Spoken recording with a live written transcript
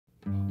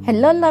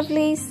Hello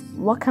lovelies,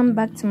 welcome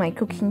back to my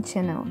cooking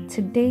channel.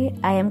 Today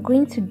I am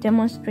going to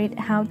demonstrate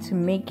how to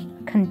make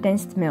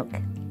condensed milk.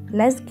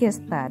 Let's get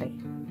started.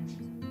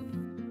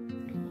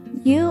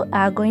 You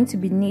are going to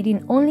be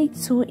needing only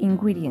 2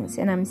 ingredients,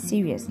 and I'm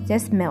serious,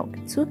 just milk.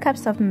 2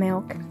 cups of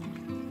milk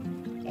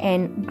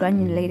and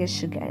granulated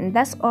sugar, and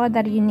that's all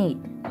that you need.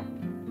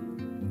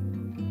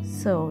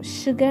 So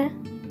sugar,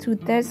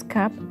 2/3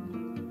 cup,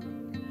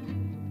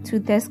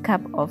 2/3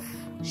 cup of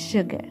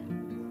sugar.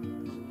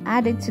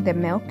 Add it to the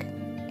milk,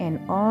 and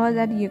all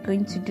that you're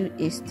going to do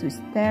is to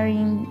stir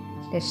in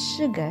the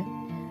sugar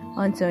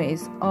until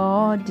it's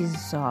all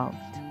dissolved.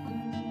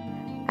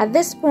 At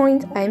this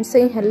point, I am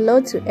saying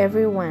hello to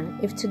everyone.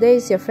 If today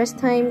is your first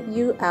time,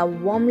 you are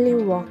warmly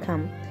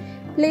welcome.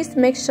 Please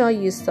make sure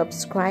you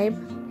subscribe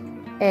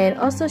and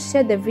also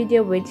share the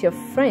video with your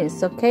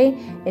friends, okay?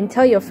 And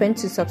tell your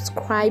friends to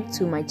subscribe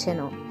to my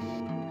channel.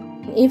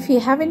 If you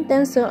haven't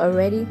done so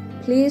already,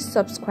 please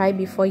subscribe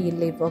before you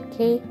leave,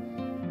 okay?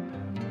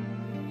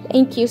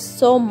 Thank you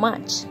so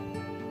much.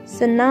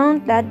 So now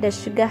that the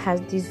sugar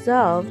has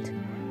dissolved,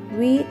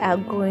 we are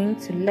going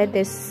to let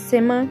it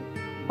simmer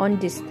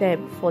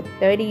undisturbed for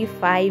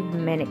 35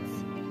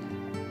 minutes.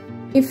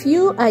 If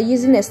you are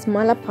using a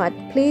smaller pot,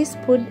 please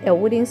put a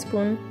wooden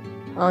spoon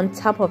on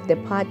top of the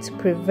pot to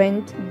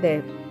prevent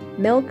the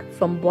milk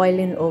from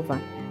boiling over.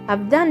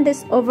 I've done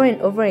this over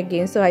and over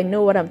again, so I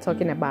know what I'm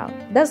talking about.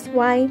 That's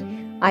why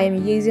I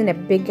am using a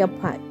bigger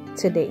pot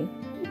today.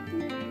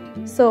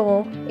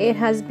 So it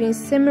has been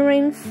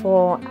simmering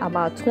for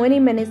about 20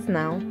 minutes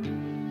now,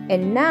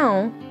 and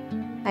now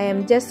I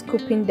am just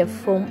scooping the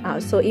foam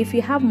out. So if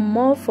you have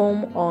more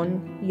foam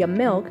on your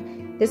milk,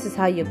 this is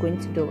how you're going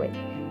to do it.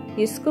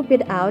 You scoop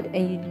it out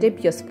and you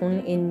dip your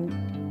spoon in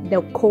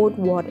the cold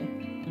water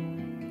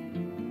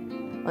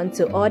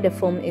until all the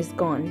foam is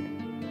gone.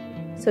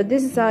 So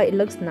this is how it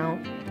looks now.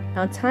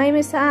 Now time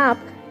is up.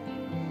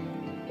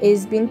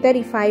 It's been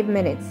 35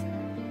 minutes.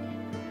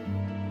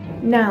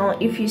 Now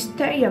if you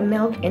stir your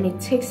milk and it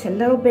takes a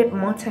little bit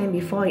more time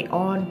before it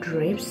all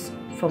drips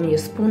from your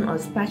spoon or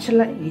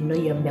spatula, you know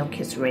your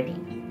milk is ready.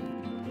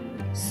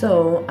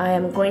 So I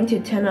am going to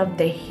turn off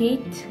the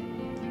heat.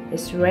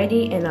 It's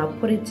ready, and I'll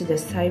put it to the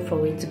side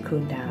for it to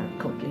cool down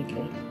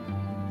completely.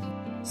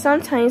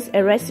 Sometimes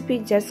a recipe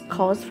just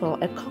calls for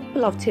a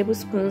couple of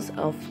tablespoons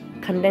of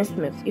condensed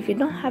milk. If you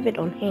don't have it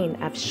on hand,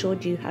 I've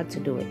showed you how to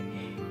do it.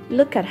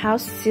 Look at how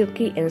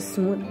silky and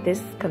smooth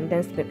this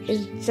condensed milk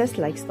is, just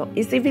like store.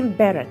 It's even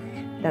better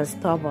than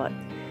store-bought,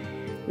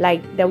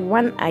 like the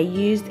one I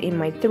used in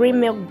my 3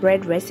 milk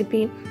bread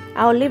recipe.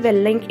 I'll leave a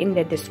link in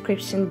the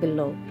description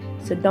below,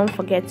 so don't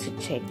forget to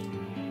check.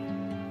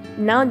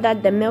 Now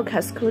that the milk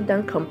has cooled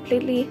down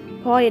completely,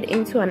 pour it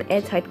into an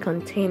airtight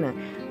container.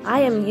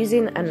 I am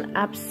using an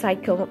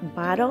upcycle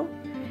bottle,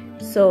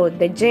 so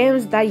the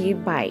gems that you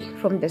buy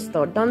from the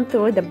store, don't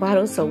throw the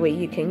bottles away.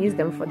 You can use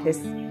them for this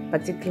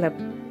particular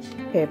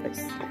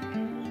purpose.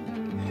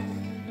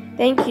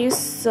 Thank you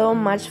so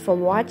much for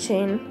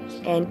watching,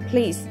 and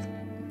please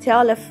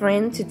tell a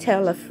friend to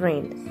tell a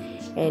friend,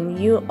 and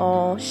you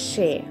all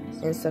share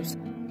and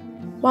subscribe.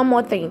 One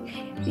more thing,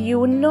 you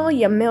will know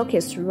your milk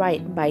is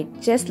right by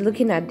just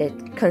looking at the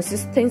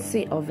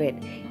consistency of it.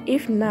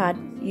 If not,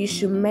 you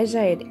should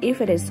measure it.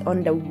 If it is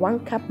on the 1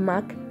 cup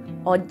mark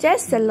or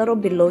just a little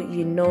below,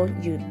 you know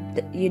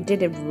you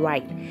did it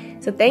right.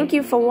 So thank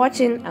you for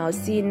watching. I'll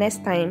see you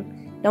next time.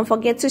 Don't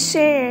forget to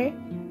share.